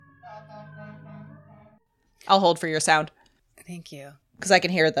I'll hold for your sound. Thank you. Because I can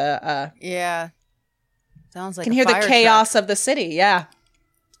hear the... yeah. Sounds like can hear the chaos of the city, yeah.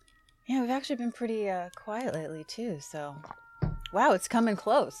 Yeah, we've actually been pretty quiet lately, too, so... Wow, it's coming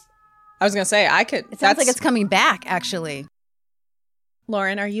close. I was going to say, I could... It sounds like it's coming back, actually.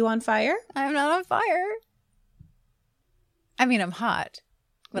 Lauren, are you on fire? I'm not on fire. I mean, I'm hot.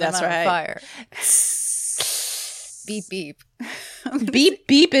 But That's I'm not right. on fire. Beep, beep. Beep,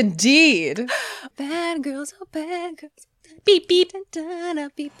 beep, indeed. Bad girls, oh bad girls. Beep, beep. Dun, dun, dun,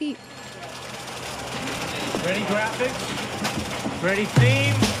 beep, beep. Ready graphics? Ready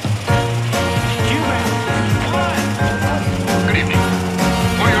theme? Cue back. Good evening.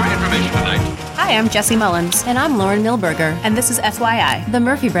 For your information tonight, Hi, I'm Jesse Mullins. And I'm Lauren Milberger. And this is FYI. The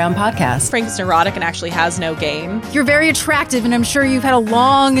Murphy Brown Podcast. Frank is neurotic and actually has no game. You're very attractive, and I'm sure you've had a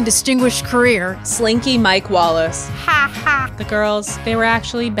long and distinguished career. Slinky Mike Wallace. Ha ha. The girls, they were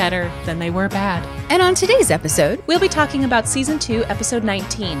actually better than they were bad. And on today's episode, We'll be talking about Season 2, Episode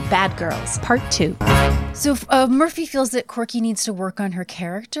 19, Bad Girls, Part 2. so Murphy feels that Corky needs to work on her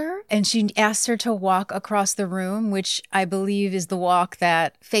character, and she asks her to walk across the room, which I believe is the walk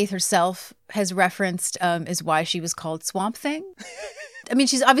that Faith herself has referenced as why she was called Swamp Thing. I mean,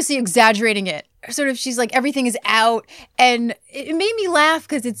 she's obviously exaggerating it. Sort of, she's like, everything is out. And it made me laugh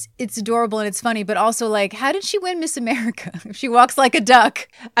because it's adorable and it's funny, but also like, how did she win Miss America if she walks like a duck?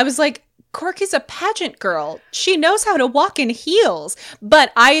 I was like, Corky's a pageant girl. She knows how to walk in heels.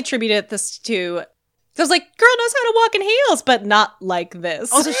 But I attributed this to... I was like, girl knows how to walk in heels, but not like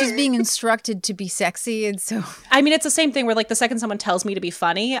this. Also, she's being instructed to be sexy, and so... I mean, it's the same thing where, like, the second someone tells me to be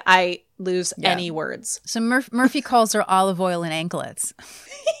funny, I lose any words. So Murphy calls her olive oil and anklets.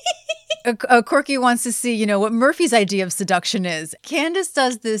 Corky wants to see, what Murphy's idea of seduction is. Candace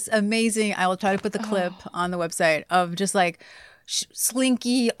does this amazing, I will try to put the clip on the website, of just like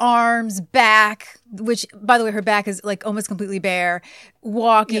slinky arms, back, which, by the way, her back is like almost completely bare,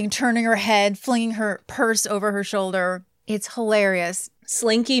 walking, turning her head, flinging her purse over her shoulder. It's hilarious.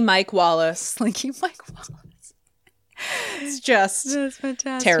 Slinky Mike Wallace. Slinky Mike Wallace. It's just That's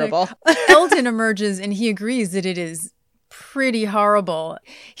fantastic. terrible. Eldon emerges and he agrees that it is pretty horrible.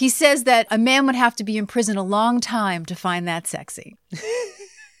 He says that a man would have to be in prison a long time to find that sexy.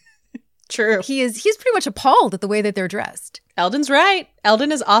 True. He's pretty much appalled at the way that they're dressed. Eldon's right.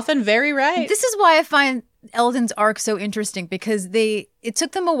 Eldon is often very right. This is why I find Eldon's arc so interesting, because it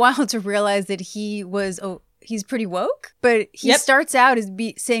took them a while to realize that he's pretty woke, but he starts out as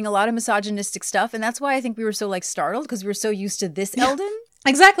saying a lot of misogynistic stuff, and that's why I think we were so startled, because we were so used to this Eldon.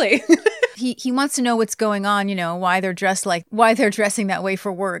 Exactly. He wants to know what's going on, why they're dressing that way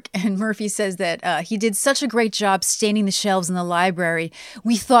for work. And Murphy says that he did such a great job staining the shelves in the library.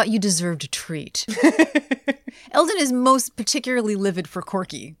 We thought you deserved a treat. Eldon is most particularly livid for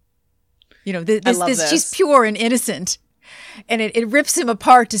Corky. I love this. She's pure and innocent. And it rips him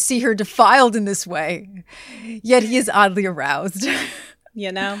apart to see her defiled in this way. Yet he is oddly aroused.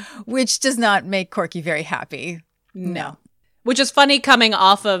 Which does not make Corky very happy. No. Which is funny coming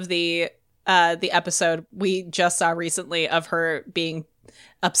off of the episode we just saw recently of her being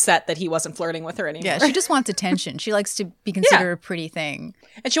upset that he wasn't flirting with her anymore. Yeah, she just wants attention. She likes to be considered a pretty thing.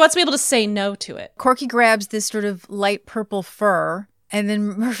 And she wants to be able to say no to it. Corky grabs this sort of light purple fur, and then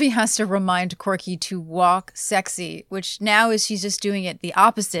Murphy has to remind Corky to walk sexy, which now is she's just doing it the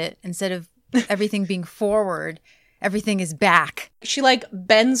opposite. Instead of everything being forward, everything is back. She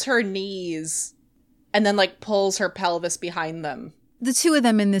bends her knees and then pulls her pelvis behind them. The two of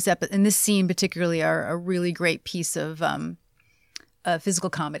them in this scene particularly are a really great piece of physical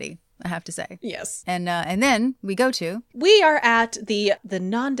comedy, I have to say. Yes. And then we are at the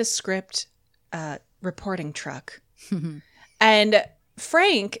nondescript reporting truck. And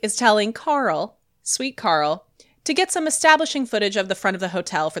Frank is telling Carl, sweet Carl, to get some establishing footage of the front of the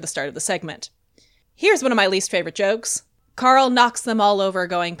hotel for the start of the segment. Here's one of my least favorite jokes. Carl knocks them all over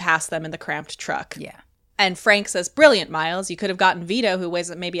going past them in the cramped truck. Yeah. And Frank says, brilliant, Miles. You could have gotten Vito, who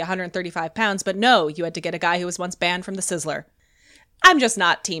weighs maybe 135 pounds, but no, you had to get a guy who was once banned from the Sizzler. I'm just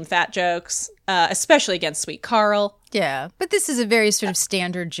not team fat jokes, especially against sweet Carl. Yeah, but this is a very sort of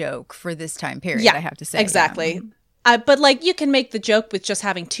standard joke for this time period, I have to say. Exactly. Yeah. But you can make the joke with just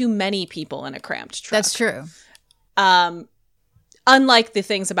having too many people in a cramped truck. That's true. Unlike the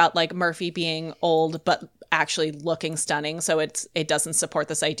things about Murphy being old, but actually looking stunning, so it doesn't support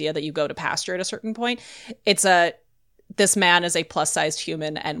this idea that you go to pasture at a certain point. It's this man is a plus-sized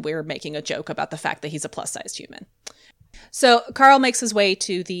human, and we're making a joke about the fact that he's a plus-sized human. So Carl makes his way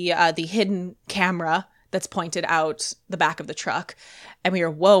to the hidden camera that's pointed out the back of the truck. And we hear,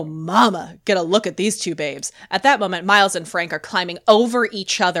 whoa, mama, get a look at these two babes. At that moment, Miles and Frank are climbing over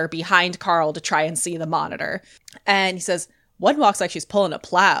each other behind Carl to try and see the monitor. And he says, one walks like she's pulling a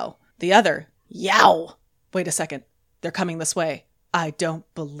plow. The other, yow. Wait a second. They're coming this way. I don't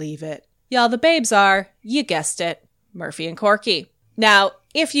believe it. Y'all, the babes are, you guessed it, Murphy and Corky. Now,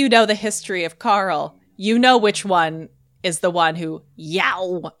 if you know the history of Carl, you know which one is the one who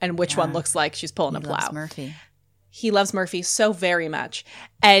yow and which one looks like she's pulling a plow. Loves Murphy. He loves Murphy so very much.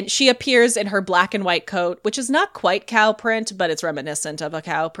 And she appears in her black and white coat, which is not quite cow print, but it's reminiscent of a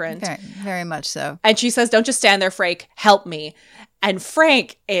cow print. Very, very much so. And she says, don't just stand there, Frank. Help me. And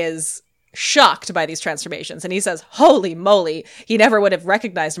Frank is shocked by these transformations. And he says, holy moly, he never would have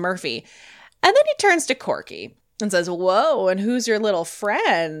recognized Murphy. And then he turns to Corky and says, whoa, and who's your little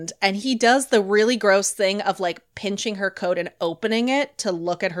friend? And he does the really gross thing of like pinching her coat and opening it to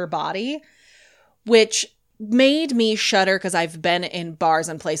look at her body, which made me shudder because I've been in bars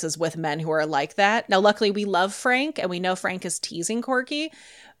and places with men who are like that. Now, luckily, we love Frank and we know Frank is teasing Corky,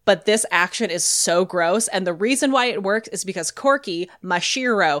 but this action is so gross. And the reason why it works is because Corky,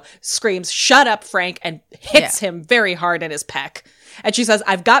 Mashiro, screams, shut up, Frank, and hits him very hard in his pec. And she says,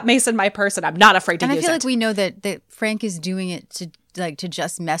 I've got mace in my purse and I'm not afraid to use it. And I feel like we know that Frank is doing it to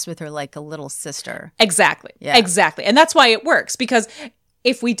just mess with her like a little sister. Exactly. Yeah. Exactly. And that's why it works, because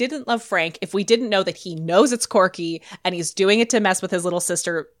if we didn't love Frank, if we didn't know that he knows it's Corky and he's doing it to mess with his little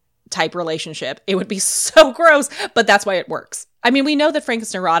sister type relationship, it would be so gross, but that's why it works. I mean, we know that Frank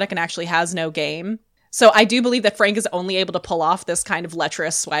is neurotic and actually has no game. So I do believe that Frank is only able to pull off this kind of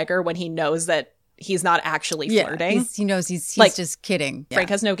lecherous swagger when he knows that he's not actually flirting. He knows he's like, just kidding. Frank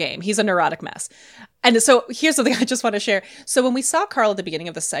has no game. He's a neurotic mess. And so here's something I just want to share. So when we saw Carl at the beginning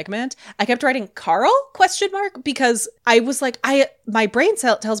of the segment, I kept writing Carl ? Because I was like, my brain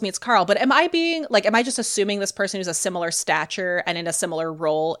tells me it's Carl, but am I just assuming this person who's a similar stature and in a similar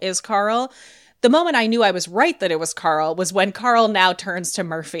role is Carl? The moment I knew I was right that it was Carl was when Carl now turns to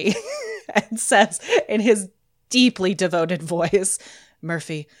Murphy and says in his deeply devoted voice,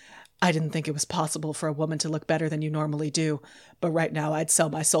 Murphy, I didn't think it was possible for a woman to look better than you normally do, but right now I'd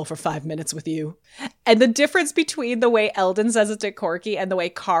sell my soul for 5 minutes with you. And the difference between the way Eldon says it to Corky and the way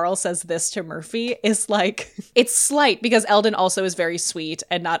Carl says this to Murphy is like, it's slight because Eldon also is very sweet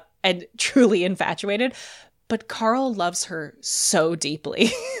and truly infatuated, but Carl loves her so deeply.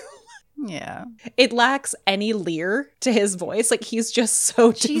 Yeah. It lacks any leer to his voice. Like, he's just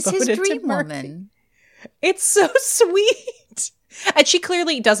so She's devoted his to dream Murphy. woman. It's so sweet. And she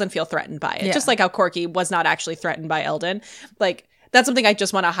clearly doesn't feel threatened by it. Yeah. Just like how Corky was not actually threatened by Eldon. Like, that's something I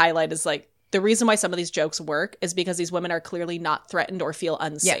just want to highlight is like, the reason why some of these jokes work is because these women are clearly not threatened or feel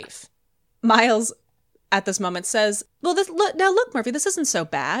unsafe. Yeah. Miles at this moment says, well, look, Murphy, this isn't so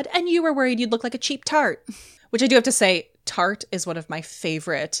bad. And you were worried you'd look like a cheap tart. Which I do have to say, tart is one of my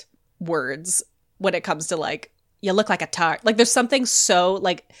favorite words when it comes to like, you look like a tart. Like, there's something so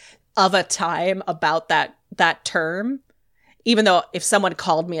like of a time about that term. Even though if someone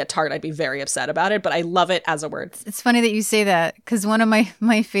called me a tart, I'd be very upset about it, but I love it as a word. It's funny that you say that because one of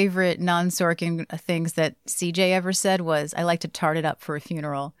my favorite non-Sorkin things that CJ ever said was, I like to tart it up for a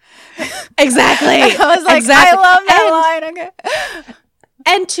funeral. Exactly. I was like, exactly. I love that line. Okay.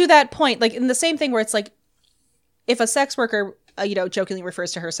 And to that point, like in the same thing where it's like, if a sex worker, jokingly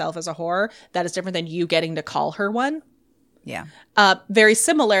refers to herself as a whore, that is different than you getting to call her one. Yeah. Very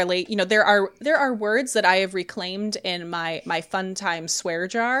similarly, there are words that I have reclaimed in my fun time swear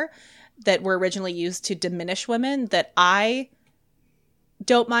jar that were originally used to diminish women that I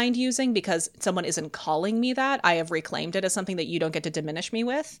don't mind using because someone isn't calling me that. I have reclaimed it as something that you don't get to diminish me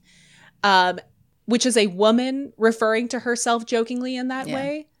with, which is a woman referring to herself jokingly in that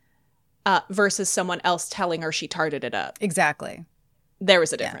way versus someone else telling her she tarted it up. Exactly. There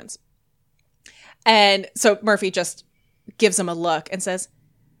was a difference. And so Murphy just gives him a look and says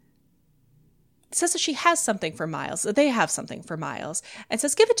that she has something for Miles. They have something for Miles. And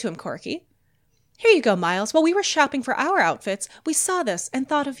says, give it to him, Corky. Here you go, Miles. While we were shopping for our outfits, we saw this and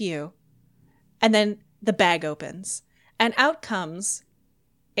thought of you. And then the bag opens. And out comes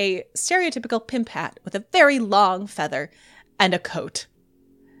a stereotypical pimp hat with a very long feather and a coat.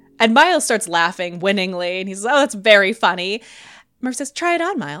 And Miles starts laughing winningly. And he says, oh, that's very funny. Murphy says, try it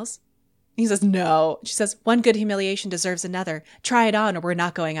on, Miles. He says, no. She says, one good humiliation deserves another. Try it on or we're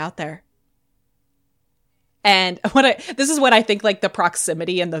not going out there. And this is what I think, like, the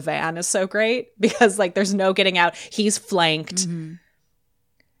proximity in the van is so great because, like, there's no getting out. He's flanked. Mm-hmm.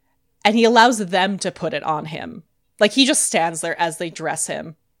 And he allows them to put it on him. Like, he just stands there as they dress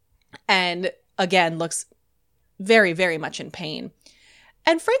him. And, again, looks very, very much in pain.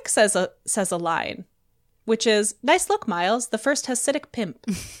 And Frank says a line. which is, "Nice look, Miles. The first Hasidic pimp."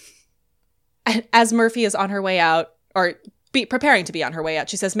 And as Murphy is on her way out, or preparing to be on her way out,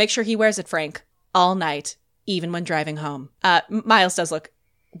 she says, "Make sure he wears it, Frank, all night, even when driving home." Miles does look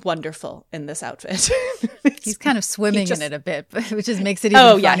wonderful in this outfit. He's kind of swimming in it a bit, which just makes it even Oh,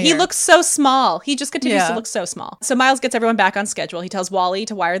 funnier. yeah. He looks so small. He just continues to look so small. So Miles gets everyone back on schedule. He tells Wally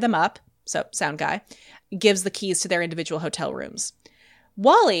to wire them up. So sound guy gives the keys to their individual hotel rooms.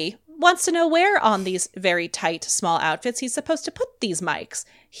 Wally wants to know where on these very tight, small outfits he's supposed to put these mics.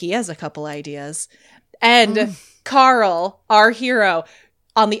 He has a couple ideas. And Carl, our hero,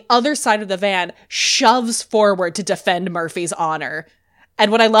 on the other side of the van, shoves forward to defend Murphy's honor.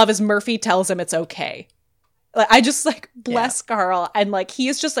 And what I love is Murphy tells him it's okay. I just bless Carl. And he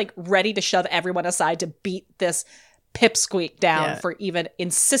is just ready to shove everyone aside to beat this pipsqueak down for even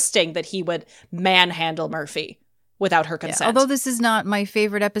insisting that he would manhandle Murphy without her consent. Although this is not my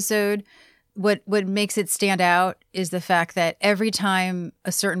favorite episode, what makes it stand out is the fact that every time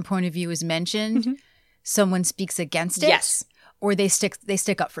a certain point of view is mentioned, someone speaks against it. Yes. Or they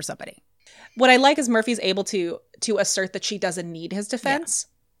stick up for somebody. What I like is Murphy's able to assert that she doesn't need his defense.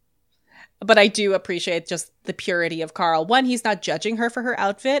 Yeah. But I do appreciate just the purity of Carl. One, he's not judging her for her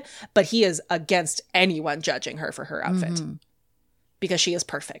outfit, but he is against anyone judging her for her outfit because she is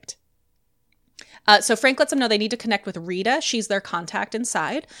perfect. So Frank lets them know they need to connect with Rita. She's their contact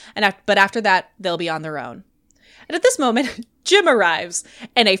inside. But after that, they'll be on their own. And at this moment, Jim arrives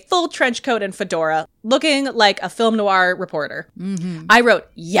in a full trench coat and fedora, looking like a film noir reporter. I wrote,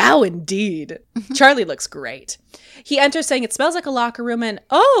 "Yow, indeed." Charlie looks great. He enters saying it smells like a locker room and,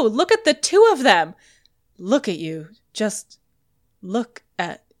 "Oh, look at the two of them." Look at you. Just look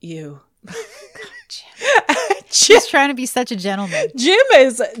at you. She's trying to be such a gentleman. Jim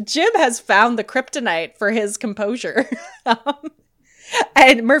has found the kryptonite for his composure.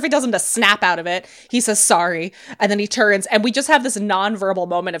 And Murphy tells him to snap out of it. He says sorry. And then he turns and we just have this nonverbal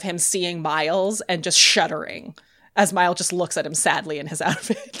moment of him seeing Miles and just shuddering as Miles just looks at him sadly in his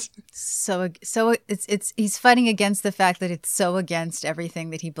outfit. So it's he's fighting against the fact that it's so against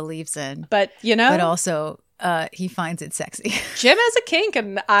everything that he believes in. But but also he finds it sexy. Jim has a kink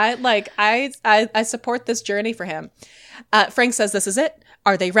and I support this journey for him. Frank says, "This is it.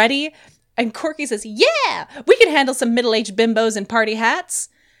 Are they ready?" And Corky says, "Yeah, we can handle some middle-aged bimbos in party hats."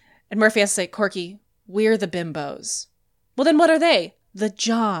 And Murphy has to say, "Corky, we're the bimbos." "Well, then what are they?" "The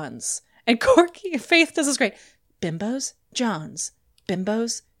Johns." And Corky, Faith, this is great. "Bimbos, Johns.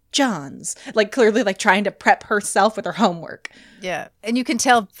 Bimbos, Johns." Clearly trying to prep herself with her homework. Yeah. And you can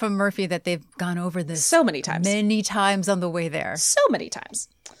tell from Murphy that they've gone over this so many times. Many times on the way there. So many times.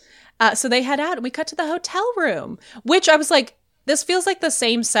 So they head out and we cut to the hotel room, which I was like, this feels like the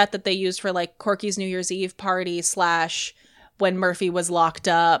same set that they used for Corky's New Year's Eve party / when Murphy was locked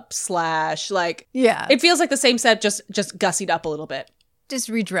up / yeah. It feels like the same set, just gussied up a little bit. Just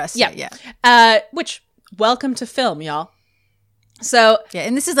redressed. Yeah. Which, welcome to film, y'all. So yeah,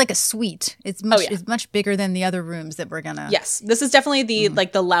 and this is like a suite. It's much bigger than the other rooms that we're gonna. Yes, this is definitely the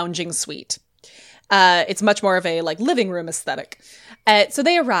the lounging suite. It's much more of a living room aesthetic. So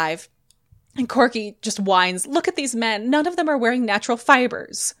they arrive. And Corky just whines, "Look at these men. None of them are wearing natural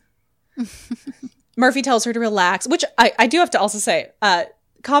fibers." Murphy tells her to relax, which I do have to also say,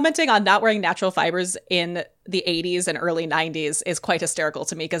 commenting on not wearing natural fibers in the 80s and early 90s is quite hysterical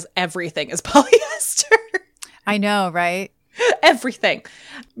to me because everything is polyester. I know, right? Everything.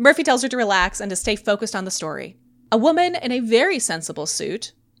 Murphy tells her to relax and to stay focused on the story. A woman in a very sensible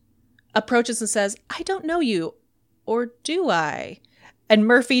suit approaches and says, "I don't know you, or do I?" And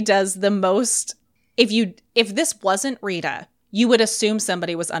Murphy does the most, if this wasn't Rita, you would assume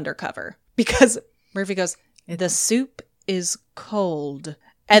somebody was undercover. Because Murphy goes, "The soup is cold."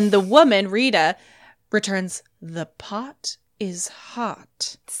 And the woman, Rita, returns, "The pot is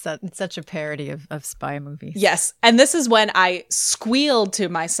hot." It's such a parody of spy movies. Yes. And this is when I squealed to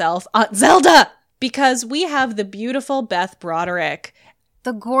myself, "Aunt Zelda!" Because we have the beautiful Beth Broderick.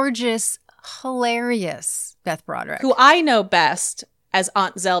 The gorgeous, hilarious Beth Broderick. Who I know best as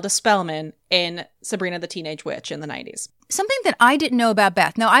Aunt Zelda Spellman in Sabrina the Teenage Witch in the 90s. Something that I didn't know about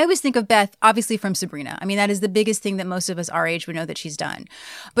Beth. Now, I always think of Beth, obviously, from Sabrina. I mean, that is the biggest thing that most of us our age would know that she's done.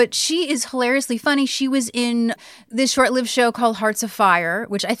 But she is hilariously funny. She was in this short-lived show called Hearts of Fire,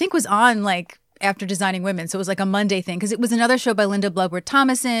 which I think was on, after Designing Women. So it was like a Monday thing because it was another show by Linda Bloodworth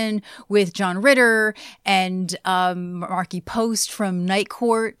Thomason with John Ritter and Marky Post from Night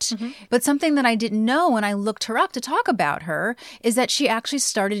Court. Mm-hmm. But something that I didn't know when I looked her up to talk about her is that she actually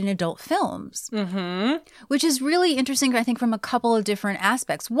started in adult films, which is really interesting, I think, from a couple of different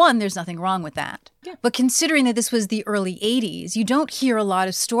aspects. One, there's nothing wrong with that. Yeah. But considering that this was the early 80s, you don't hear a lot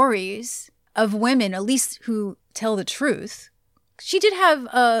of stories of women, at least who tell the truth. She did have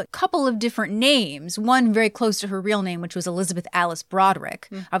a couple of different names, one very close to her real name, which was Elizabeth Alice Broderick,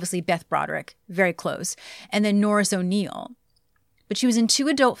 obviously Beth Broderick, very close, and then Norris O'Neill. But she was in 2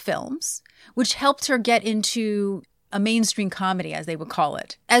 adult films, which helped her get into a mainstream comedy, as they would call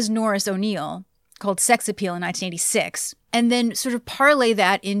it, as Norris O'Neill, called Sex Appeal in 1986, and then sort of parlay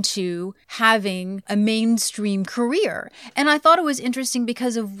that into having a mainstream career. And I thought it was interesting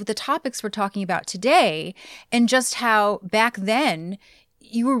because of the topics we're talking about today and just how back then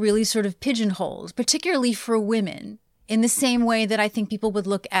you were really sort of pigeonholed, particularly for women, in the same way that I think people would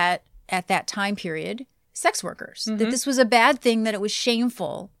look at that time period, sex workers, that this was a bad thing, that it was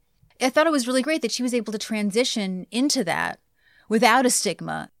shameful. I thought it was really great that she was able to transition into that without a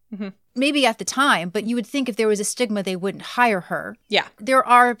stigma. Maybe at the time, but you would think if there was a stigma, they wouldn't hire her. Yeah. There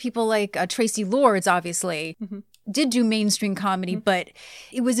are people like Tracy Lords, obviously, did do mainstream comedy, but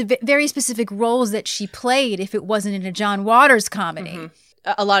it was very specific roles that she played if it wasn't in a John Waters comedy.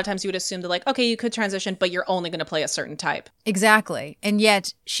 A lot of times you would assume that like, okay, you could transition, but you're only going to play a certain type. Exactly. And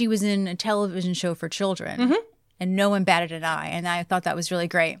yet she was in a television show for children and no one batted an eye. And I thought that was really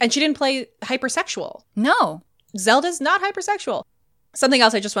great. And she didn't play hypersexual. No. Zelda's not hypersexual. Something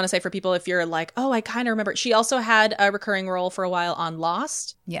else I just want to say for people, if you're like, oh, I kind of remember. She also had a recurring role for a while on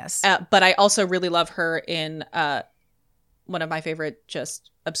Lost. Yes. But I also really love her in one of my favorite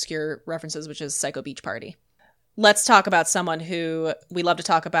just obscure references, which is Psycho Beach Party. Let's talk about someone who we love to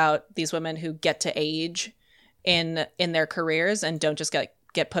talk about, these women who get to age in their careers and don't just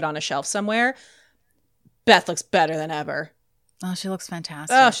get put on a shelf somewhere. Beth looks better than ever. Oh, she looks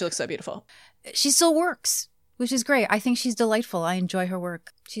fantastic. Oh, she looks so beautiful. She still works, which is great. I think she's delightful. I enjoy her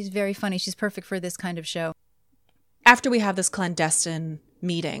work. She's very funny. She's perfect for this kind of show. After we have this clandestine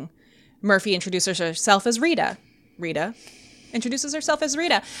meeting, Murphy introduces herself as Rita. Rita introduces herself as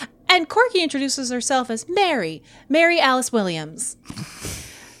Rita. And Corky introduces herself as Mary Alice Williams.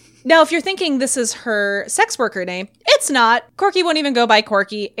 Now, if you're thinking this is her sex worker name, it's not. Corky won't even go by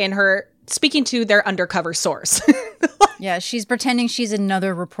Corky in her speaking to their undercover source. Yeah, she's pretending she's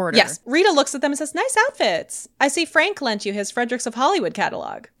another reporter. Yes. Rita looks at them and says, nice outfits. I see Frank lent you his Fredericks of Hollywood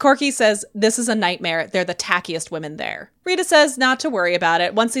catalog. Corky says, this is a nightmare. They're the tackiest women there. Rita says not to worry about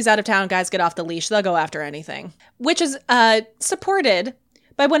it. Once these out-of-town guys get off the leash, they'll go after anything. Which is supported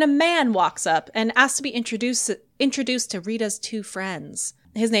by when a man walks up and asks to be introduced to Rita's 2 friends.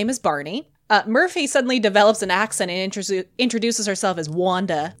 His name is Barney. Murphy suddenly develops an accent and introduces herself as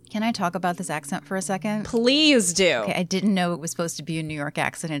Wanda. Can I talk about this accent for a second? Please do. Okay, I didn't know it was supposed to be a New York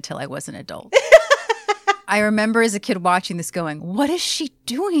accent until I was an adult. I remember as a kid watching this going, what is she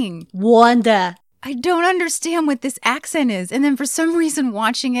doing? Wanda. I don't understand what this accent is. And then for some reason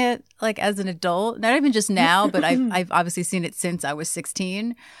watching it like as an adult, not even just now, but I've obviously seen it since I was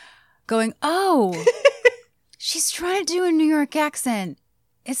 16, going, oh, she's trying to do a New York accent.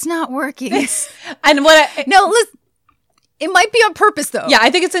 It's not working. And what? No, listen. It might be on purpose, though. Yeah, I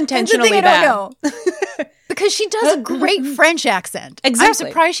think it's intentionally bad. I don't know. Because she does a great French accent. Exactly. I'm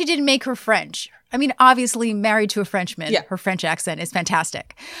surprised she didn't make her French. I mean, obviously, married to a Frenchman, yeah. Her French accent is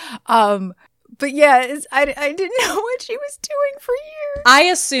fantastic. But yeah, I didn't know what she was doing for years. I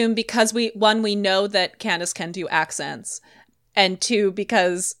assume because we know that Candace can do accents, and 2,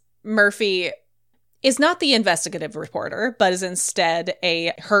 because Murphy is not the investigative reporter, but is instead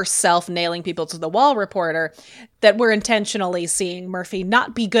a herself nailing people to the wall reporter, that we're intentionally seeing Murphy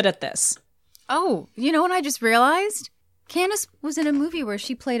not be good at this. Oh, you know what I just realized? Candace was in a movie where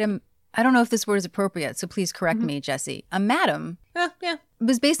she played I don't know if this word is appropriate, so please correct me, Jesse. A madam. Yeah. It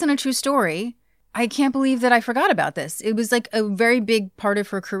was based on a true story. I can't believe that I forgot about this. It was like a very big part of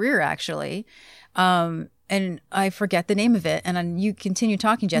her career, actually. And I forget the name of it. And you continue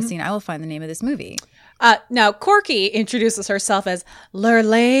talking, Jesse, and I will find the name of this movie. Now, Corky introduces herself as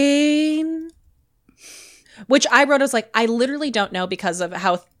Lurlane, which I wrote as like, I literally don't know because of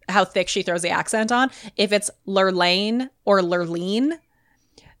how thick she throws the accent on, if it's Lurlane or Lurleen.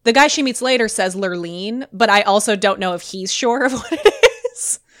 The guy she meets later says Lurleen, but I also don't know if he's sure of what it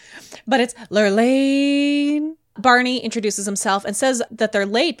is. But it's Lurlane. Barney introduces himself and says that they're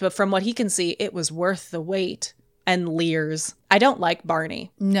late, but from what he can see, it was worth the wait, and leers. I don't like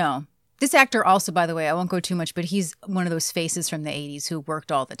Barney. No. This actor also, by the way, I won't go too much, but he's one of those faces from the 80s who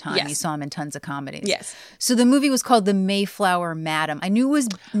worked all the time. Yes. You saw him in tons of comedies. Yes. So the movie was called The Mayflower Madam. I knew it was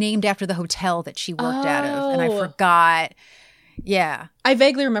named after the hotel that she worked out of, and I forgot. Yeah. I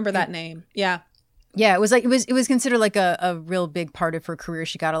vaguely remember that name. Yeah. Yeah, it was considered like a real big part of her career.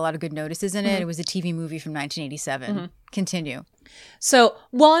 She got a lot of good notices in it. It was a TV movie from 1987. Continue. So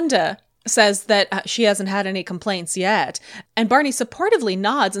Wanda says that she hasn't had any complaints yet. And Barney supportively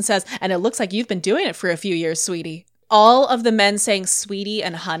nods and says, and it looks like you've been doing it for a few years, sweetie. All of the men saying sweetie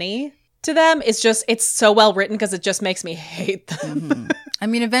and honey to them is just, it's so well written because it just makes me hate them. Mm-hmm. I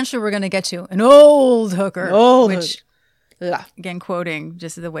mean, eventually we're going to get to an old hooker, which, again, quoting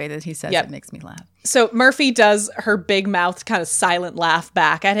just the way that he says it makes me laugh. So Murphy does her big mouth kind of silent laugh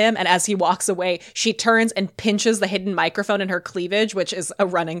back at him. And as he walks away, she turns and pinches the hidden microphone in her cleavage, which is a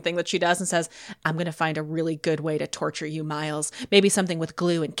running thing that she does, and says, I'm going to find a really good way to torture you, Miles. Maybe something with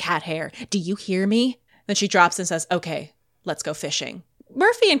glue and cat hair. Do you hear me? Then she drops and says, okay, let's go fishing.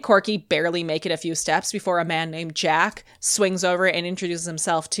 Murphy and Corky barely make it a few steps before a man named Jack swings over and introduces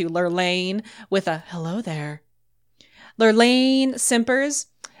himself to Lurlane with a hello there. Lurlane simpers,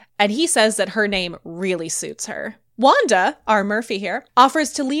 and he says that her name really suits her. Wanda, our Murphy here,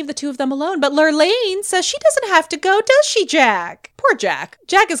 offers to leave the two of them alone, but Lurlane says she doesn't have to go, does she, Jack? Poor Jack.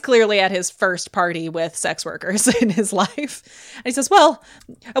 Jack is clearly at his first party with sex workers in his life. And he says, well,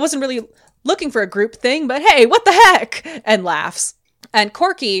 I wasn't really looking for a group thing, but hey, what the heck? And laughs. And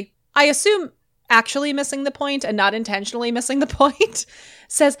Corky, I assume actually missing the point and not intentionally missing the point,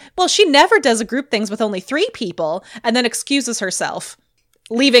 says, well, she never does a group things with only 3 people, and then excuses herself,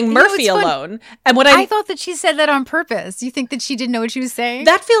 leaving Murphy alone. And what I thought that she said that on purpose. You think that she didn't know what she was saying?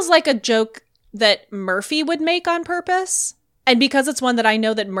 That feels like a joke that Murphy would make on purpose. And because it's one that I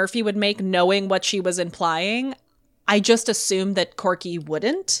know that Murphy would make knowing what she was implying, I just assumed that Corky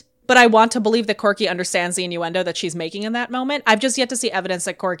wouldn't. But I want to believe that Corky understands the innuendo that she's making in that moment. I've just yet to see evidence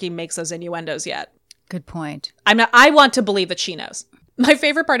that Corky makes those innuendos yet. Good point. I want to believe that she knows. My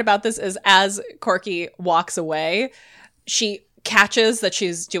favorite part about this is as Corky walks away, she catches that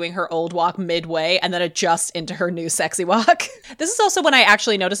she's doing her old walk midway and then adjusts into her new sexy walk. This is also when I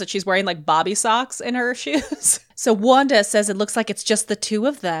actually noticed that she's wearing like bobby socks in her shoes. So Wanda says it looks like it's just the two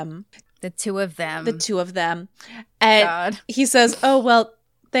of them. The two of them. The two of them. And God. He says, oh, well,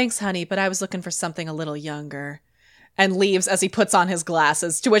 thanks, honey, but I was looking for something a little younger. And leaves as he puts on his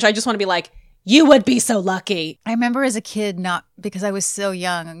glasses, to which I just want to be like, you would be so lucky. I remember as a kid, not because I was so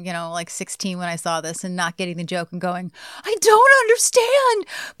young, like 16 when I saw this, and not getting the joke and going, I don't understand,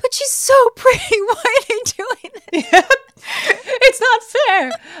 but she's so pretty. Why are they doing this? Yeah. It's not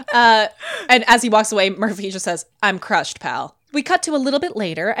fair. And as he walks away, Murphy just says, I'm crushed, pal. We cut to a little bit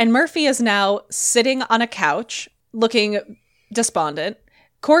later, and Murphy is now sitting on a couch, looking despondent.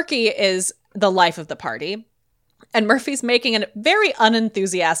 Corky is the life of the party. And Murphy's making a very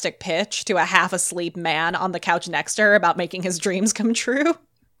unenthusiastic pitch to a half-asleep man on the couch next to her about making his dreams come true.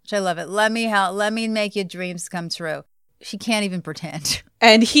 Which I love it. Let me make your dreams come true. She can't even pretend.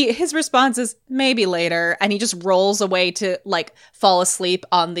 And his response is, maybe later. And he just rolls away to, fall asleep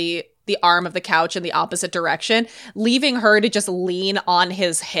on the arm of the couch in the opposite direction, leaving her to just lean on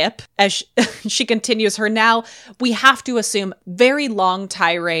his hip as she continues her now, we have to assume, very long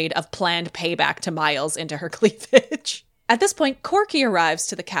tirade of planned payback to Miles into her cleavage. At this point, Corky arrives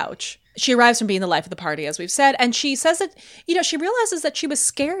to the couch. She arrives from being the life of the party, as we've said, and she says that, she realizes that she was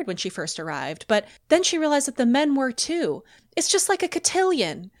scared when she first arrived, but then she realized that the men were too. It's just like a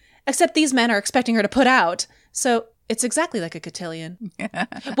cotillion, except these men are expecting her to put out. So it's exactly like a cotillion.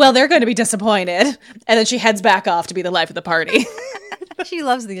 Well, they're going to be disappointed. And then she heads back off to be the life of the party. She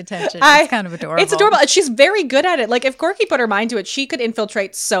loves the attention. It's kind of adorable. It's adorable. And she's very good at it. Like, if Corky put her mind to it, she could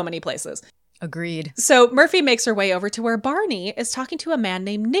infiltrate so many places. Agreed. So Murphy makes her way over to where Barney is talking to a man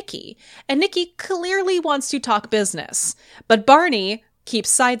named Nicky. And Nicky clearly wants to talk business. But Barney keeps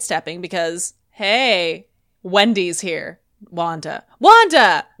sidestepping because, hey, Wendy's here. Wanda!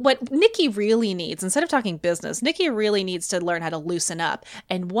 What Nicky really needs, instead of talking business, Nicky really needs to learn how to loosen up.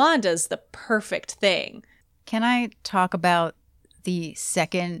 And Wanda's the perfect thing. Can I talk about the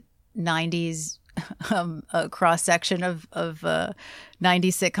second 90s cross-section of 90s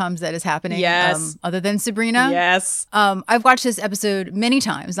sitcoms that is happening? Yes. Other than Sabrina? Yes. I've watched this episode many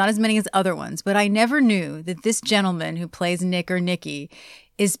times, not as many as other ones, but I never knew that this gentleman who plays Nick or Nicky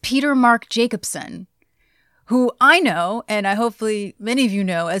is Peter Mark Jacobson, who I know, and I hopefully many of you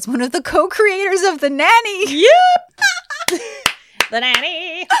know, as one of the co-creators of The Nanny. Yep! The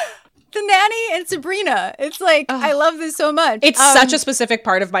Nanny! The Nanny and Sabrina. It's like, I love this so much. It's such a specific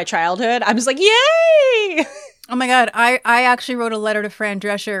part of my childhood. I'm just like, yay! Oh my God. I actually wrote a letter to Fran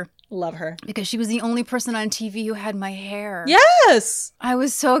Drescher. Love her. Because she was the only person on TV who had my hair. Yes! I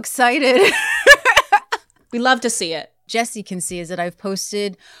was so excited. We love to see it. Jesse can see is that I've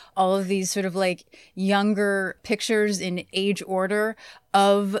posted all of these sort of younger pictures in age order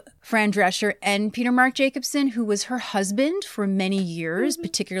of Fran Drescher and Peter Mark Jacobson, who was her husband for many years,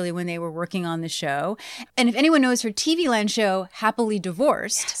 particularly when they were working on the show. And if anyone knows her TV Land show, Happily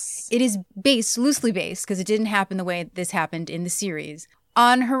Divorced, It is loosely based, because it didn't happen the way this happened in the series,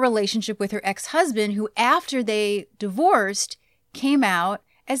 on her relationship with her ex-husband, who after they divorced came out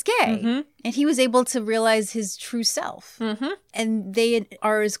as gay. And he was able to realize his true self. And they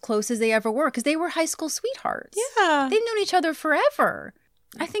are as close as they ever were, because they were high school sweethearts. Yeah. They've known each other forever.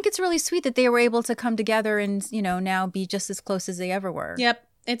 I think it's really sweet that they were able to come together and, now be just as close as they ever were. Yep.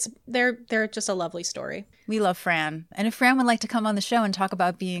 They're just a lovely story. We love Fran. And if Fran would like to come on the show and talk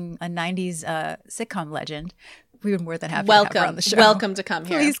about being a 90s sitcom legend, we would more than happy to have her on the show. Welcome to come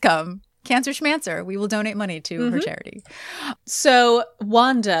here. Please come. Cancer Schmancer. We will donate money to her charity. So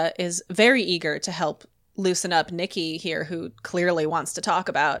Wanda is very eager to help loosen up Nikki here, who clearly wants to talk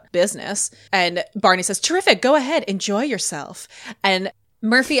about business. And Barney says, terrific, go ahead, enjoy yourself. And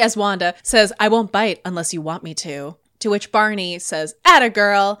Murphy as Wanda says, I won't bite unless you want me to. To which Barney says, atta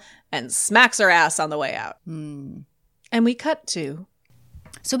girl, and smacks her ass on the way out. And we cut to...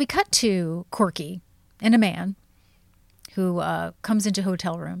 So we cut to Corky and a man who comes into a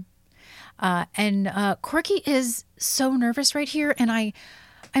hotel room. And Corky is so nervous right here. And I'm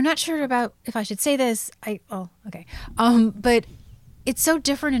not sure about if I should say this. Okay. But it's so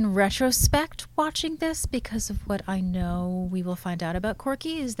different in retrospect watching this, because of what I know we will find out about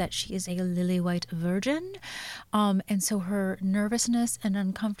Corky is that she is a lily white virgin. And so her nervousness and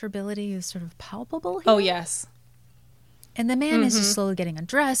uncomfortability is sort of palpable here. Oh, yes. And the man is just slowly getting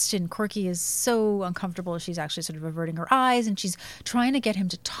undressed, and Corky is so uncomfortable. She's actually sort of averting her eyes, and she's trying to get him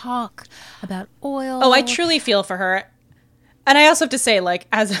to talk about oil. Oh, I truly feel for her. And I also have to say, like,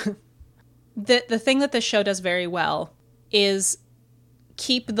 the thing that this show does very well is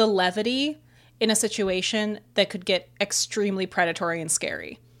keep the levity in a situation that could get extremely predatory and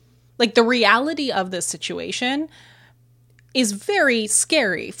scary. Like, the reality of this situation is very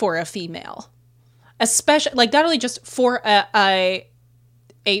scary for a female. Especially, like, not only just for a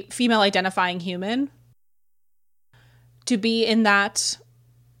female identifying human to be in that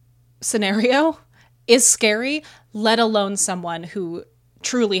scenario is scary, let alone someone who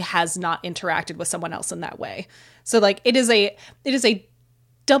truly has not interacted with someone else in that way. So, like, it is a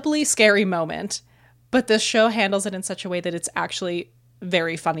doubly scary moment, but this show handles it in such a way that it's actually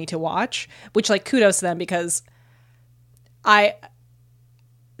very funny to watch, which, like, kudos to them, because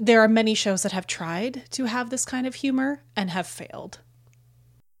there are many shows that have tried to have this kind of humor and have failed.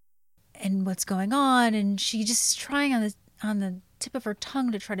 And what's going on, and she just trying on the tip of her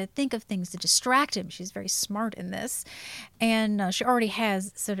tongue to try to think of things to distract him. She's very smart in this, and she already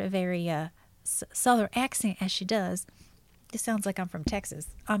has sort of a very southern accent as she does. This sounds like I'm from Texas.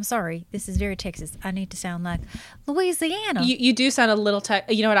 I'm sorry. This is very Texas. I need to sound like Louisiana. You do sound a little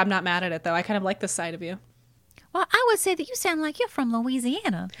you know what? I'm not mad at it, though. I kind of like this side of you. Well, I would say that you sound like you're from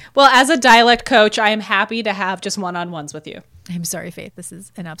Louisiana. Well, as a dialect coach, I am happy to have just one-on-ones with you. I'm sorry, Faith. This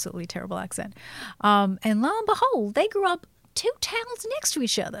is an absolutely terrible accent. And lo and behold, they grew up 2 towns next to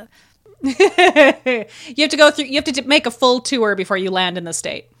each other. You have to make a full tour before you land in the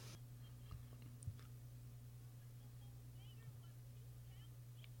state.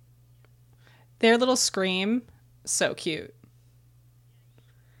 Their little scream, so cute.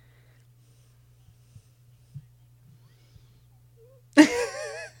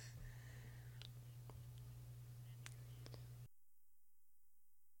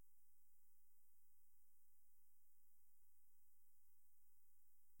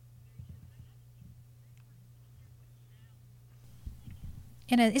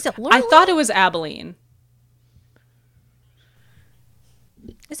 Is it Lorelai? I thought it was Abilene.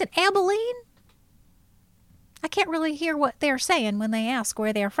 Is it Abilene? I can't really hear what they're saying when they ask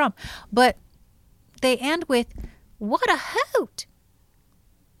where they're from. But they end with, what a hoot.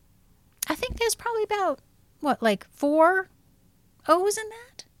 I think there's probably about, 4 O's in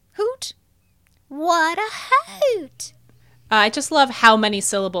that? Hoot? What a hoot. I just love how many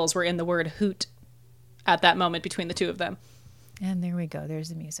syllables were in the word hoot at that moment between the two of them. And there we go. There's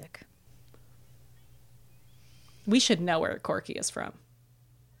the music. We should know where Corky is from.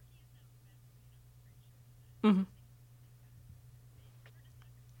 Mm-hmm.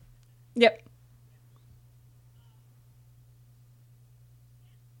 Yep.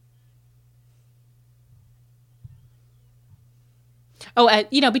 Oh,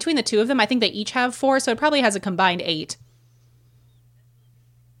 between the two of them, I think they each have 4, so it probably has a combined 8.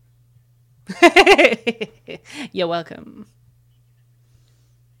 You're welcome.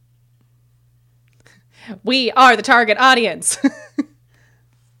 We are the target audience.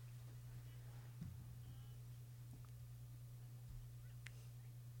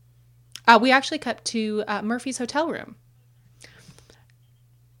 We actually cut to Murphy's hotel room.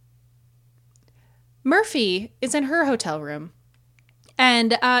 Murphy is in her hotel room,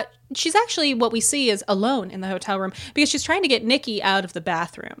 And she's actually, what we see is alone in the hotel room because she's trying to get Nikki out of the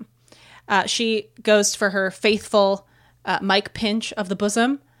bathroom. She goes for her faithful Mike pinch of the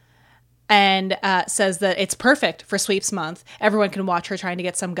bosom and says that it's perfect for sweeps month. Everyone can watch her trying to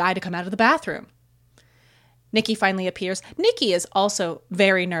get some guy to come out of the bathroom. Nikki finally appears. Nikki is also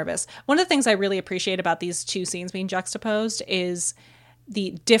very nervous. One of the things I really appreciate about these two scenes being juxtaposed is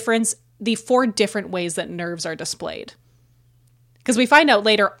the 4 different ways that nerves are displayed. Because we find out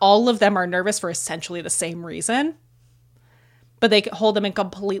later all of them are nervous for essentially the same reason, but they hold them in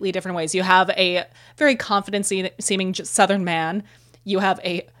completely different ways. You have a very confident-seeming Southern man. You have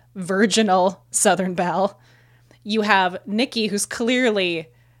a virginal Southern belle. You have Nikki, who's clearly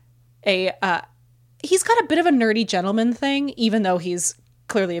he's got a bit of a nerdy gentleman thing, even though he's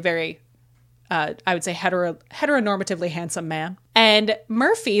clearly a very, I would say, heteronormatively handsome man. And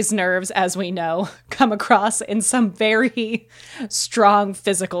Murphy's nerves, as we know, come across in some very strong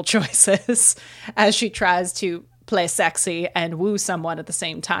physical choices as she tries to play sexy and woo someone at the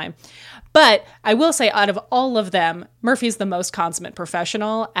same time. But I will say, out of all of them, Murphy's the most consummate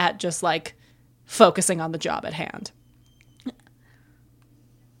professional at just like focusing on the job at hand.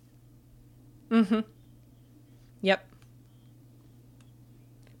 Mm-hmm. Yep.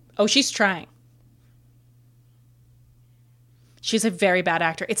 Oh, she's trying. She's a very bad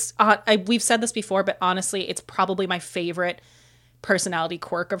actor. We've said this before, but honestly, it's probably my favorite personality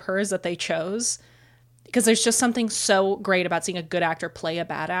quirk of hers that they chose. Because there's just something so great about seeing a good actor play a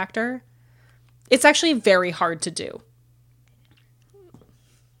bad actor. It's actually very hard to do.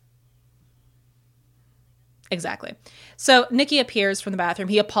 Exactly. So Nikki appears from the bathroom.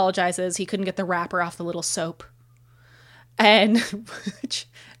 He apologizes. He couldn't get the wrapper off the little soap. And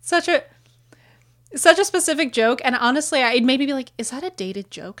such a specific joke. And honestly, it made me be like, is that a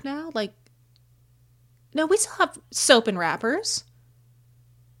dated joke now? Like, no, we still have soap and wrappers.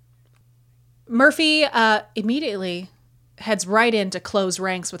 Murphy immediately heads right in to close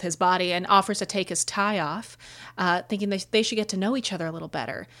ranks with his body and offers to take his tie off, thinking they should get to know each other a little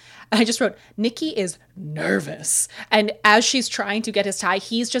better. And I just wrote, Nikki is nervous. And as she's trying to get his tie,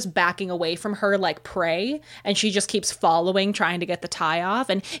 he's just backing away from her like prey. And she just keeps following, trying to get the tie off.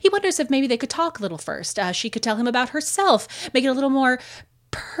 And he wonders if maybe they could talk a little first. She could tell him about herself, make it a little more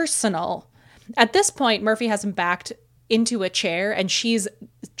personal. At this point, Murphy has him backed into a chair and she's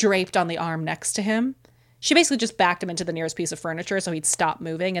draped on the arm next to him. She basically just backed him into the nearest piece of furniture so he'd stop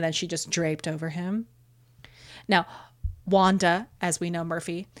moving, and then she just draped over him. Now, Wanda, as we know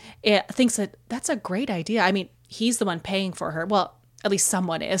Murphy, thinks that that's a great idea. I mean, he's the one paying for her. Well, at least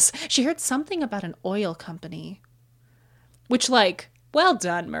someone is. She heard something about an oil company. Which, like, well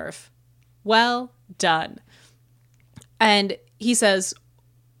done, Murph. Well done. And he says,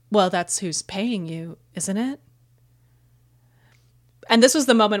 well, that's who's paying you, isn't it? And this was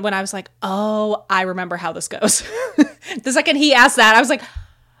the moment when I was like, oh, I remember how this goes. The second he asked that, I was like,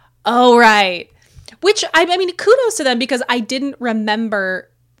 oh, right. Which, I mean, kudos to them because I didn't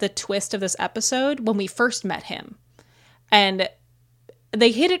remember the twist of this episode when we first met him. And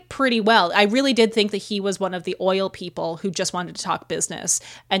they hit it pretty well. I really did think that he was one of the oil people who just wanted to talk business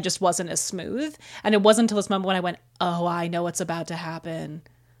and just wasn't as smooth. And it wasn't until this moment when I went, oh, I know what's about to happen.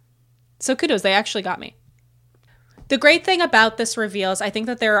 So kudos, they actually got me. The great thing about this reveal is I think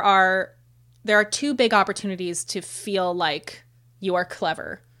that there are 2 big opportunities to feel like you are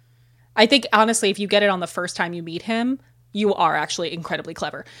clever. I think, honestly, if you get it on the first time you meet him, you are actually incredibly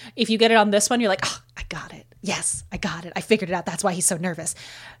clever. If you get it on this one, you're like, oh, I got it. Yes, I got it. I figured it out. That's why he's so nervous.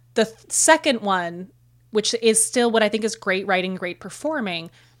 The second one, which is still what I think is great writing, great performing,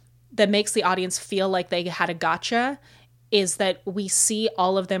 that makes the audience feel like they had a gotcha, is that we see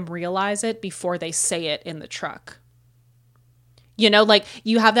all of them realize it before they say it in the truck. You know, like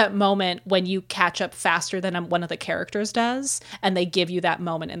you have that moment when you catch up faster than one of the characters does, and they give you that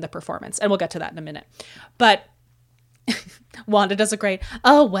moment in the performance. And we'll get to that in a minute. But Wanda does a great,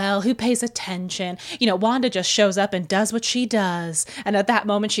 oh, well, who pays attention? You know, Wanda just shows up and does what she does. And at that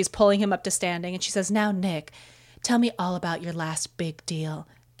moment, she's pulling him up to standing. And she says, now, Nick, tell me all about your last big deal.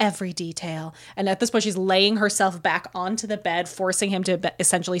 Every detail. And at this point, she's laying herself back onto the bed, forcing him to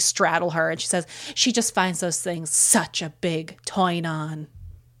essentially straddle her. And she says, she just finds those things such a big toin-on.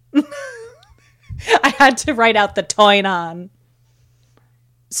 I had to write out the toin-on.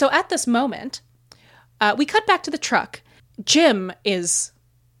 So at this moment, we cut back to the truck. Jim is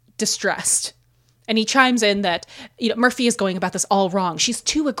distressed. And he chimes in that, you know, Murphy is going about this all wrong. She's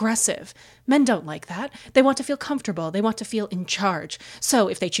too aggressive. Men don't like that. They want to feel comfortable. They want to feel in charge. So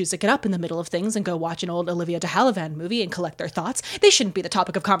if they choose to get up in the middle of things and go watch an old Olivia de Havilland movie and collect their thoughts, they shouldn't be the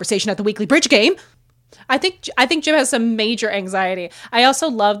topic of conversation at the weekly bridge game. I think Jim has some major anxiety. I also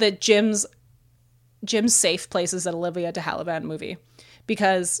love that Jim's safe place is an Olivia de Havilland movie,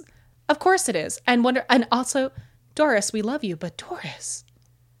 because of course it is. And also, Doris, we love you, but Doris,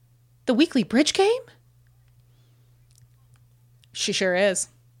 the weekly bridge game? She sure is.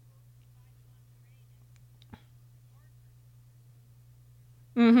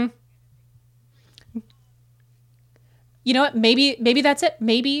 Mm-hmm. You know what? Maybe that's it.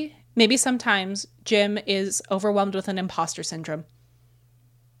 Maybe sometimes Jim is overwhelmed with an imposter syndrome.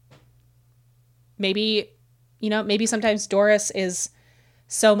 Maybe sometimes Doris is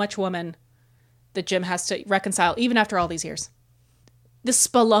so much woman that Jim has to reconcile, even after all these years. The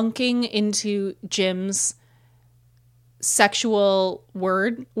spelunking into Jim's sexual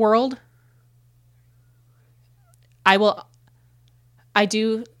world. I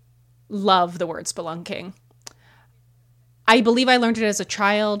do love the word spelunking. I believe I learned it as a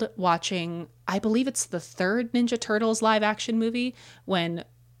child watching, I believe it's the third Ninja Turtles live action movie, when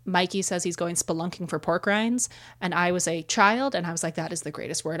Mikey says he's going spelunking for pork rinds. And I was a child and I was like, that is the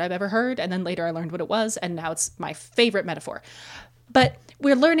greatest word I've ever heard. And then later I learned what it was, and now it's my favorite metaphor. But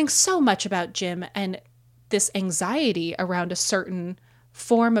we're learning so much about Jim and this anxiety around a certain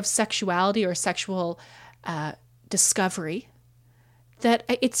form of sexuality or sexual discovery, that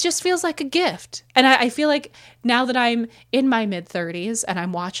it just feels like a gift. And I feel like now that I'm in my mid-30s and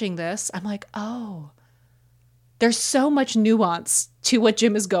I'm watching this, I'm like, oh, there's so much nuance to what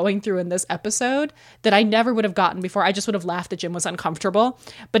Jim is going through in this episode that I never would have gotten before. I just would have laughed that Jim was uncomfortable.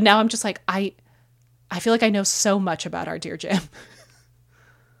 But now I'm just like, I feel like I know so much about our dear Jim.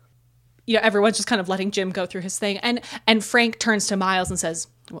 You know, everyone's just kind of letting Jim go through his thing. And Frank turns to Miles and says,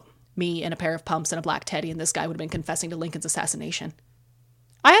 well, me in a pair of pumps and a black teddy, and this guy would have been confessing to Lincoln's assassination.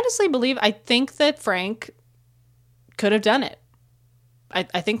 I honestly think that Frank could have done it. I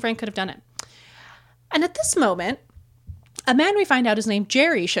think Frank could have done it. And at this moment, a man we find out is named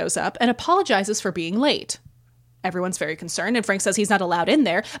Jerry shows up and apologizes for being late. Everyone's very concerned, and Frank says he's not allowed in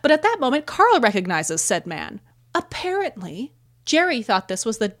there. But at that moment, Carl recognizes said man. Apparently, Jerry thought this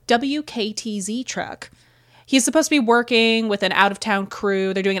was the WKTZ truck. He's supposed to be working with an out-of-town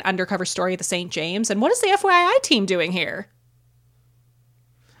crew. They're doing an undercover story at the St. James. And what is the FYI team doing here?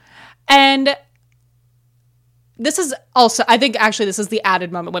 And this is also, I think actually this is the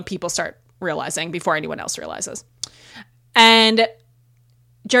added moment when people start realizing before anyone else realizes. And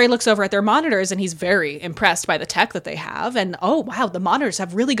Jerry looks over at their monitors and he's very impressed by the tech that they have. And oh, wow, the monitors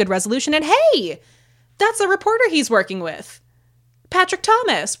have really good resolution. And hey, that's the reporter he's working with, Patrick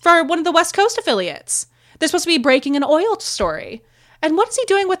Thomas, for one of the West Coast affiliates. They're supposed to be breaking an oil story. And what is he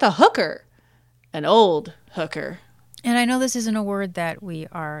doing with a hooker? An old hooker. And I know this isn't a word that we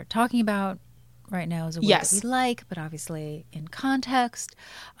are talking about right now as a word that we like, but obviously in context,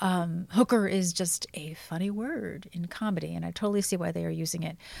 hooker is just a funny word in comedy, and I totally see why they are using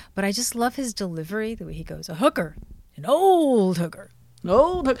it. But I just love his delivery, the way he goes, a hooker, an old hooker.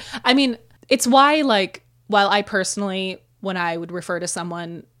 I mean, it's why, like, while I personally, when I would refer to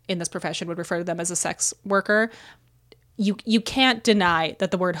someone in this profession, would refer to them as a sex worker, you can't deny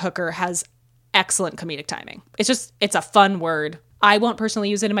that the word hooker has excellent comedic timing. It's a fun word. I won't personally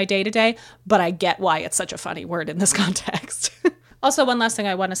use it in my day-to-day, but I get why it's such a funny word in this context. Also, one last thing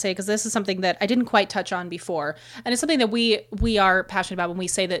I want to say, because this is something that I didn't quite touch on before, and it's something that we are passionate about when we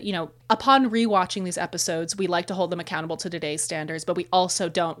say that, you know, upon rewatching these episodes, we like to hold them accountable to today's standards, but we also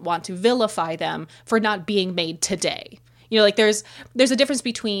don't want to vilify them for not being made today. You know, like there's a difference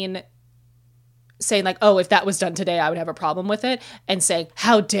between saying like, oh, if that was done today, I would have a problem with it, and saying,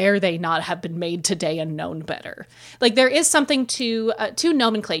 how dare they not have been made today and known better? Like, there is something to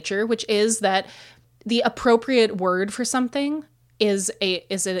nomenclature, which is that the appropriate word for something is a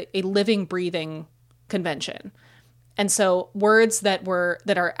living, breathing convention. And so words that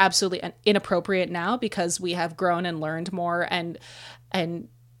are absolutely inappropriate now because we have grown and learned more and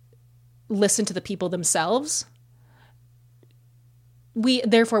listened to the people themselves, we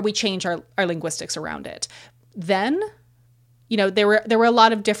change our linguistics around it. Then, you know, there were a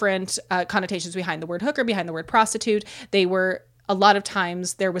lot of different connotations behind the word hooker, behind the word prostitute. They were, a lot of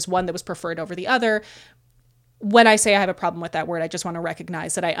times there was one that was preferred over the other. When I say I have a problem with that word, I just want to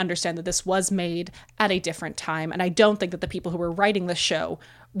recognize that I understand that this was made at a different time. And I don't think that the people who were writing the show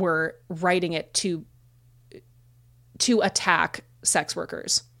were writing it to attack sex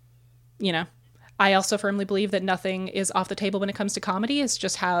workers, you know? I also firmly believe that nothing is off the table when it comes to comedy. It's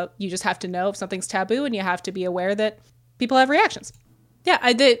just how you just have to know if something's taboo, and you have to be aware that people have reactions. Yeah,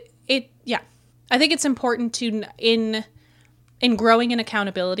 I think it's important to in growing in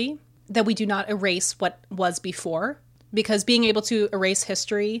accountability that we do not erase what was before, because being able to erase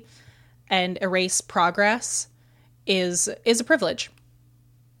history and erase progress is a privilege.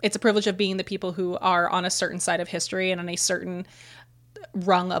 It's a privilege of being the people who are on a certain side of history and on a certain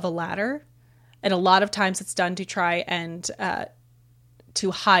rung of a ladder. And a lot of times it's done to try and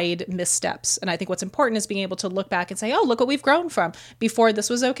to hide missteps. And I think what's important is being able to look back and say, oh, look what we've grown from. Before this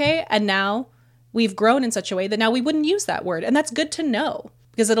was okay, and now we've grown in such a way that now we wouldn't use that word. And that's good to know,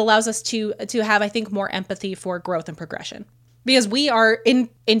 because it allows us to have, I think, more empathy for growth and progression. Because we are in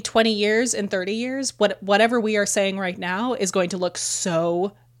 20 years, in 30 years, whatever we are saying right now is going to look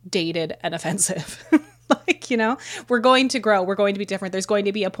so dated and offensive. Like, you know, we're going to grow. We're going to be different. There's going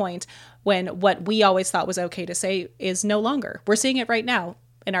to be a point when what we always thought was okay to say is no longer. We're seeing it right now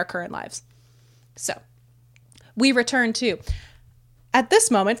in our current lives. So we return to, at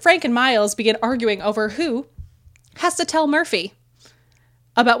this moment, Frank and Miles begin arguing over who has to tell Murphy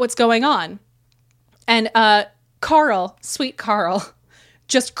about what's going on. And Carl, sweet Carl,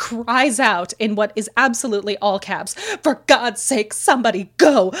 just cries out in what is absolutely all caps, "For God's sake, somebody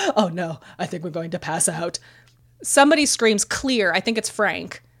go! Oh no, I think we're going to pass out." Somebody screams clear, I think it's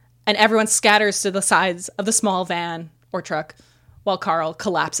Frank, and everyone scatters to the sides of the small van or truck while Carl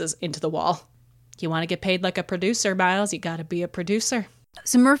collapses into the wall. You want to get paid like a producer, Miles, you gotta be a producer.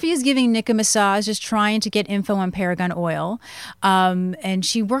 So Murphy is giving Nick a massage, just trying to get info on Paragon Oil. And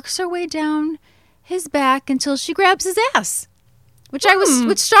she works her way down his back until she grabs his ass. Which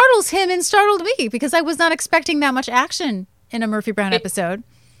startles him and startled me, because I was not expecting that much action in a Murphy Brown episode.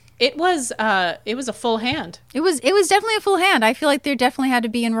 It was a full hand. It was definitely a full hand. I feel like there definitely had to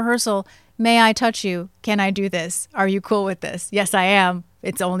be in rehearsal. May I touch you? Can I do this? Are you cool with this? Yes, I am.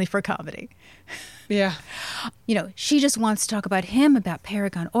 It's only for comedy. Yeah. You know, she just wants to talk about him, about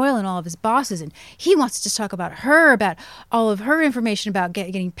Paragon Oil and all of his bosses. And he wants to just talk about her, about all of her information about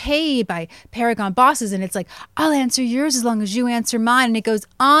getting paid by Paragon bosses. And it's like, I'll answer yours as long as you answer mine. And it goes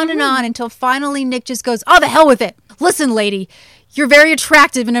on and on until finally Nick just goes, oh, the hell with it. Listen, lady, you're very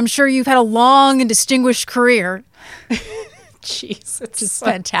attractive and I'm sure you've had a long and distinguished career. Jeez, it's just so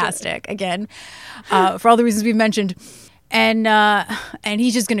fantastic. Good. Again, for all the reasons we've mentioned. And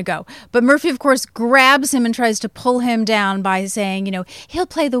he's just going to go. But Murphy, of course, grabs him and tries to pull him down by saying, you know, he'll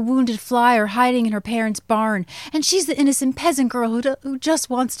play the wounded flyer hiding in her parents' barn. And she's the innocent peasant girl who just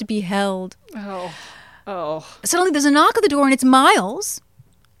wants to be held. Oh. Suddenly there's a knock at the door and it's Miles.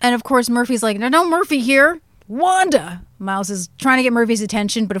 And of course, Murphy's like, no, Murphy here. Wanda. Miles is trying to get Murphy's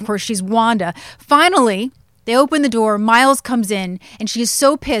attention, but of course she's Wanda. Finally, they open the door, Miles comes in, and she is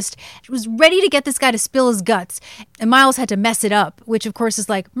so pissed. She was ready to get this guy to spill his guts, and Miles had to mess it up, which of course is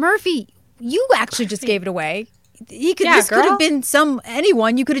like, Murphy, you actually just gave it away. This could have been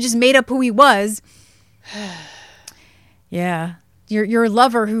anyone. You could have just made up who he was. Yeah. Your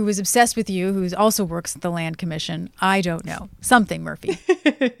lover who was obsessed with you, who also works at the Land Commission. I don't know. Something, Murphy.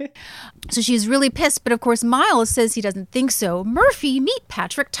 So she's really pissed, but of course Miles says he doesn't think so. Murphy, meet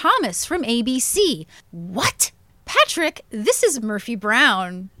Patrick Thomas from ABC. What? Patrick, this is Murphy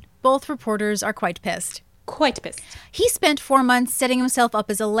Brown. Both reporters are quite pissed. Quite pissed. He spent 4 months setting himself up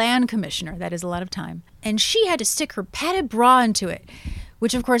as a land commissioner. That is a lot of time. And she had to stick her padded bra into it.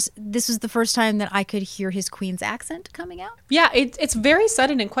 Which, of course, this was the first time that I could hear his Queen's accent coming out. Yeah, it's very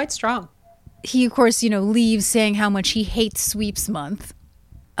sudden and quite strong. He, of course, leaves saying how much he hates Sweeps Month.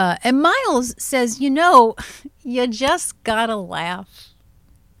 And Miles says, you just gotta laugh.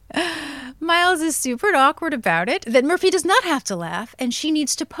 Miles is super awkward about it, that Murphy does not have to laugh, and she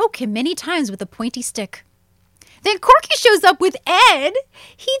needs to poke him many times with a pointy stick. Then Corky shows up with Ed.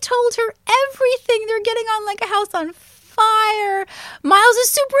 He told her everything. They're getting on like a house on fire. Miles is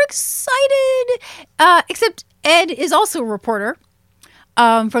super excited. Except Ed is also a reporter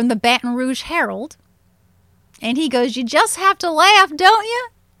from the Baton Rouge Herald. And he goes, you just have to laugh, don't you?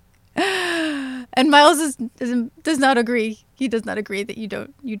 And Miles does not agree. He does not agree that you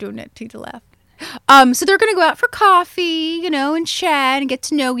don't need to laugh. So they're going to go out for coffee, and chat and get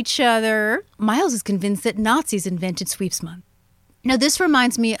to know each other. Miles is convinced that Nazis invented Sweeps Month. Now, this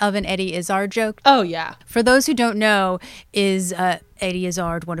reminds me of an Eddie Izzard joke. Oh, yeah. For those who don't know, Eddie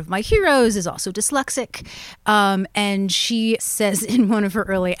Izzard, one of my heroes, is also dyslexic. And she says in one of her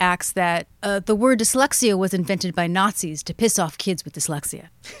early acts that the word dyslexia was invented by Nazis to piss off kids with dyslexia.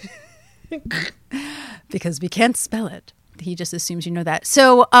 Because we can't spell it. He just assumes you know that.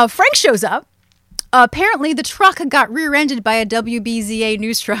 So Frank shows up. Apparently, the truck got rear-ended by a WBZA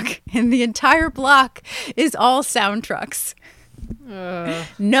news truck, and the entire block is all sound trucks.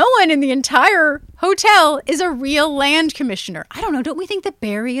 No one in the entire hotel is a real land commissioner. I don't know. Don't we think that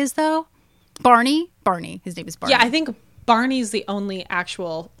Barry is, though? Barney? His name is Barney. Yeah, I think Barney's the only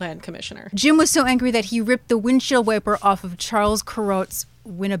actual land commissioner. Jim was so angry that he ripped the windshield wiper off of Charles Carrot's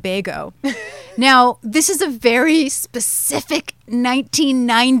Winnebago. Now, this is a very specific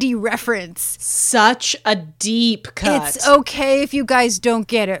 1990 reference. Such a deep cut. It's okay if you guys don't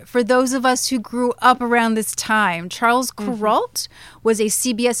get it. For those of us who grew up around this time, Charles Kuralt was a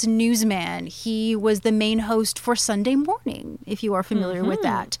CBS newsman. He was the main host for Sunday Morning, if you are familiar with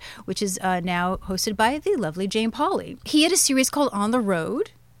that, which is now hosted by the lovely Jane Pauley. He had a series called On the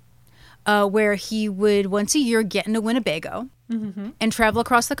Road, where he would once a year get into Winnebago and travel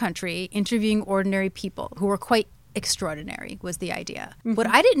across the country interviewing ordinary people who were quite extraordinary, was the idea. What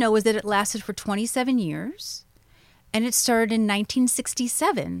I didn't know was that it lasted for 27 years and it started in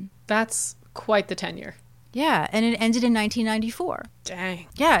 1967. That's quite the tenure. Yeah, and it ended in 1994. Dang.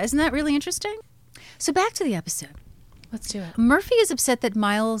 Yeah, isn't that really interesting? So back to the episode. Let's do it. Murphy is upset that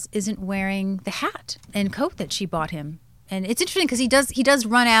Miles isn't wearing the hat and coat that she bought him. And it's interesting because he does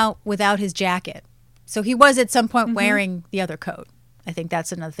run out without his jacket. So he was at some point wearing the other coat. I think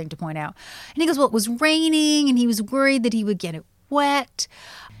that's another thing to point out. And he goes, well, it was raining and he was worried that he would get it wet.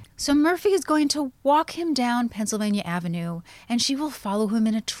 So Murphy is going to walk him down Pennsylvania Avenue and she will follow him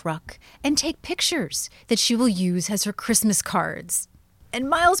in a truck and take pictures that she will use as her Christmas cards. And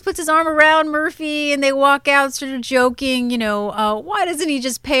Miles puts his arm around Murphy and they walk out sort of joking, why doesn't he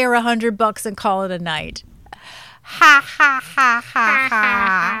just pay her $100 and call it a night? Ha, ha, ha,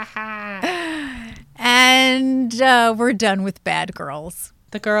 ha, ha. And we're done with Bad Girls.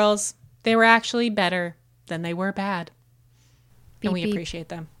 The girls, they were actually better than they were bad. Beep, and we beep. appreciate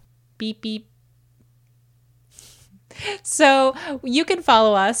them. Beep, beep. So you can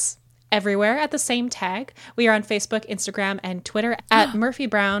follow us everywhere at the same tag. We are on Facebook, Instagram, and Twitter at Murphy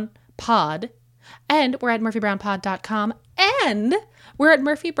Brown Pod. And we're at murphybrownpod.com. And we're at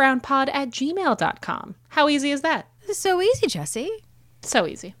murphybrownpod@gmail.com. How easy is that? This is so easy, Jesse. So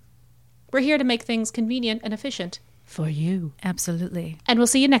easy. We're here to make things convenient and efficient for you. Absolutely. And we'll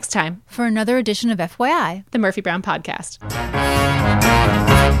see you next time For another edition of FYI. the Murphy Brown Podcast.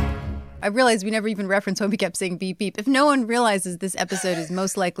 I realized we never even referenced when we kept saying beep beep. If no one realizes this episode is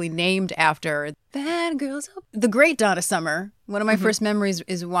most likely named after Bad Girls, the great Donna Summer. One of my first memories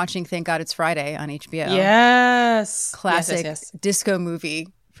is watching Thank God It's Friday on HBO. Yes. Classic Yes. disco movie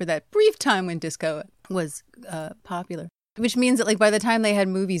for that brief time when disco was popular. Which means that, by the time they had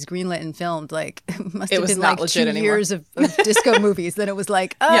movies greenlit and filmed, it must have was been not legit 2 anymore. years of disco movies. Then it was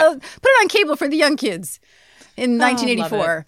put it on cable for the young kids in 1984.